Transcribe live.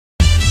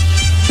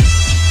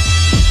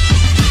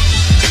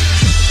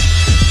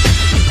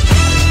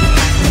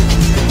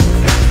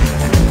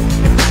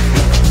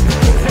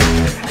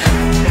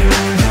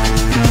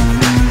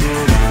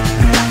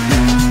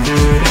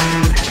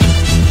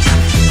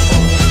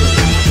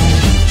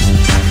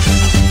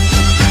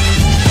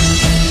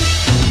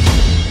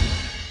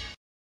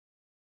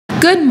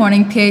Good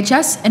morning,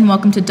 PHS, and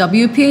welcome to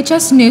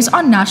WPHS News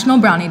on National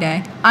Brownie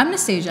Day. I'm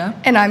Anastasia.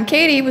 And I'm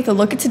Katie with a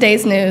look at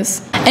today's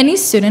news. Any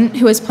student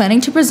who is planning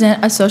to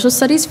present a social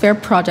studies fair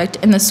project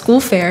in the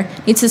school fair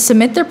needs to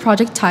submit their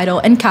project title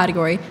and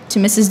category to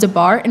Mrs.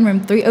 DeBar in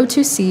room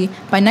 302C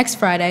by next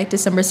Friday,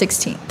 December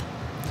 16th.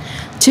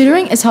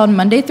 Tutoring is held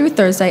Monday through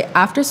Thursday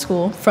after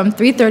school from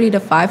 3:30 to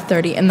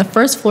 5:30 in the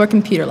first floor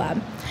computer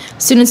lab.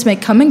 Students may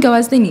come and go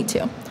as they need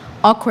to.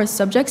 All course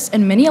subjects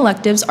and many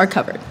electives are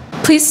covered.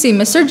 Please see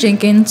Mr.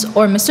 Jenkins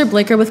or Mr.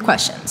 Blaker with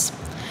questions.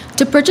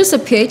 To purchase a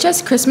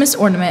PHS Christmas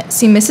ornament,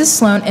 see Mrs.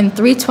 Sloan in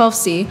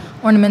 312C.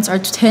 Ornaments are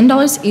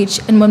 $10 each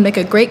and will make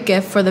a great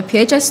gift for the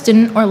PHS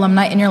student or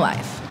alumni in your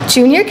life.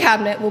 Junior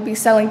Cabinet will be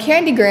selling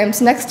candy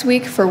grams next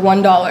week for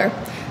 $1.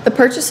 The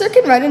purchaser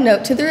can write a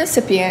note to the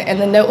recipient and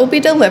the note will be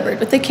delivered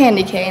with a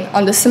candy cane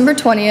on December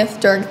 20th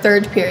during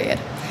third period.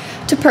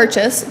 To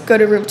purchase, go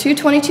to room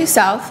 222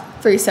 South,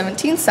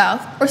 317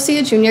 South, or see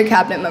a Junior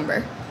Cabinet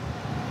member.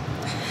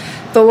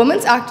 The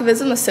Women's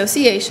Activism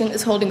Association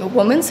is holding a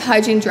women's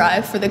hygiene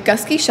drive for the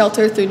Gusky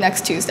Shelter through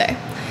next Tuesday.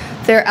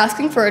 They are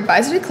asking for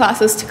advisory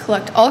classes to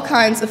collect all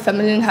kinds of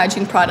feminine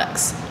hygiene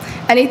products.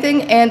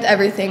 Anything and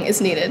everything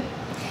is needed.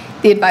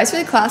 The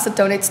advisory class that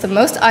donates the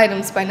most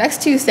items by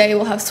next Tuesday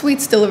will have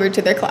sweets delivered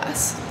to their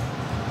class.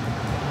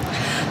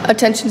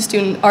 Attention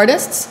student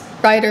artists,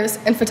 writers,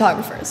 and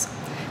photographers.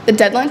 The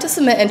deadline to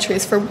submit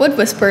entries for Wood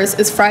Whispers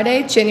is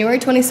Friday, January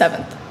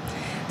 27th.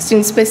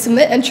 Students may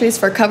submit entries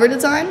for cover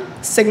design,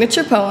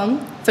 signature poem,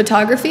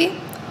 photography,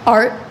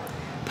 art,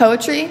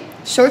 poetry,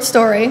 short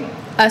story,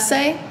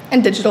 essay,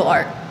 and digital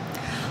art.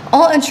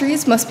 All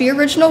entries must be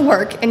original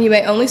work and you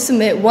may only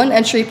submit one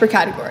entry per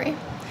category.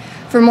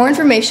 For more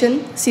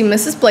information, see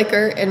Mrs.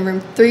 Blaker in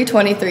room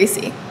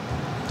 323C.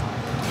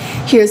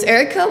 Here's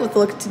Erica with a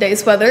look at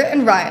today's weather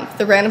and Ryan with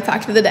the random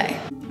fact of the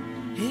day.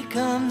 Here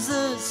comes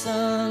the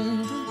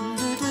sun.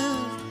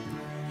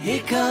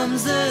 Here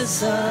comes the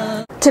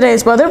sun.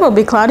 Today's weather will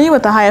be cloudy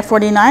with a high of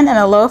 49 and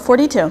a low of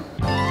 42.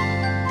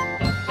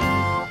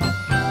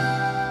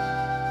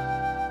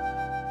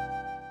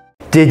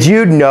 Did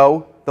you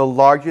know the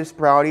largest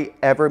brownie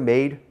ever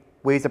made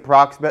weighs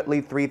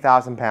approximately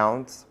 3,000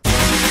 pounds?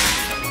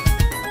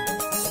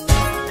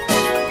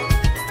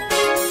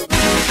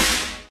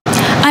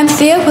 I'm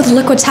Thea with a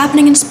look what's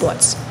happening in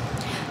sports.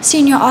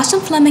 Senior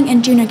Austin Fleming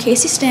and junior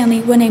Casey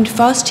Stanley were named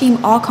first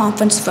team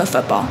all-conference for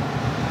football.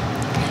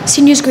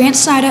 Seniors Grant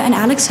Snyder and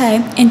Alex Hay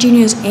and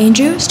juniors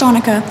Andrew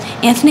Stonica,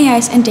 Anthony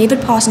Ice, and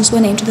David Parsons were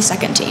named to the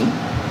second team.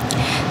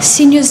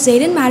 Seniors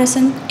Zayden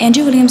Madison,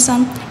 Andrew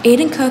Williamson,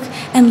 Aiden Cook,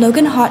 and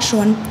Logan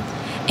Hartshorn,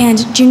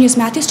 and juniors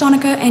Matthew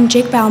Stonica and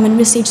Jake Bauman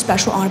received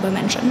special honorable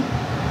mention.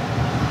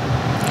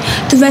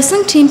 The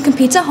wrestling team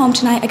competes at home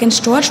tonight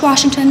against George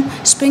Washington,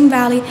 Spring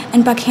Valley,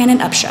 and Buchanan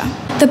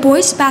Upshur. The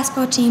boys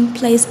basketball team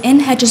plays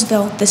in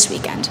Hedgesville this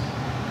weekend.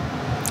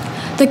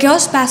 The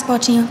girls basketball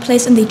team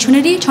plays in the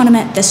Trinity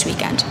tournament this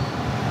weekend.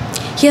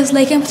 Here's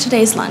Lakin with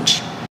today's lunch.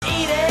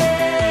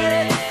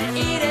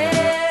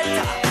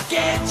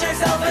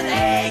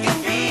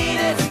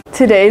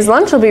 Today's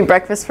lunch will be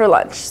breakfast for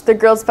lunch. The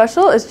girls'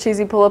 special is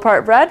cheesy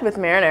pull-apart bread with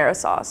marinara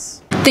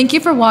sauce. Thank you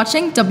for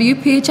watching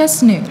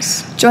WPHS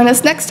News. Join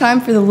us next time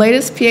for the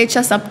latest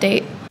PHS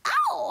update.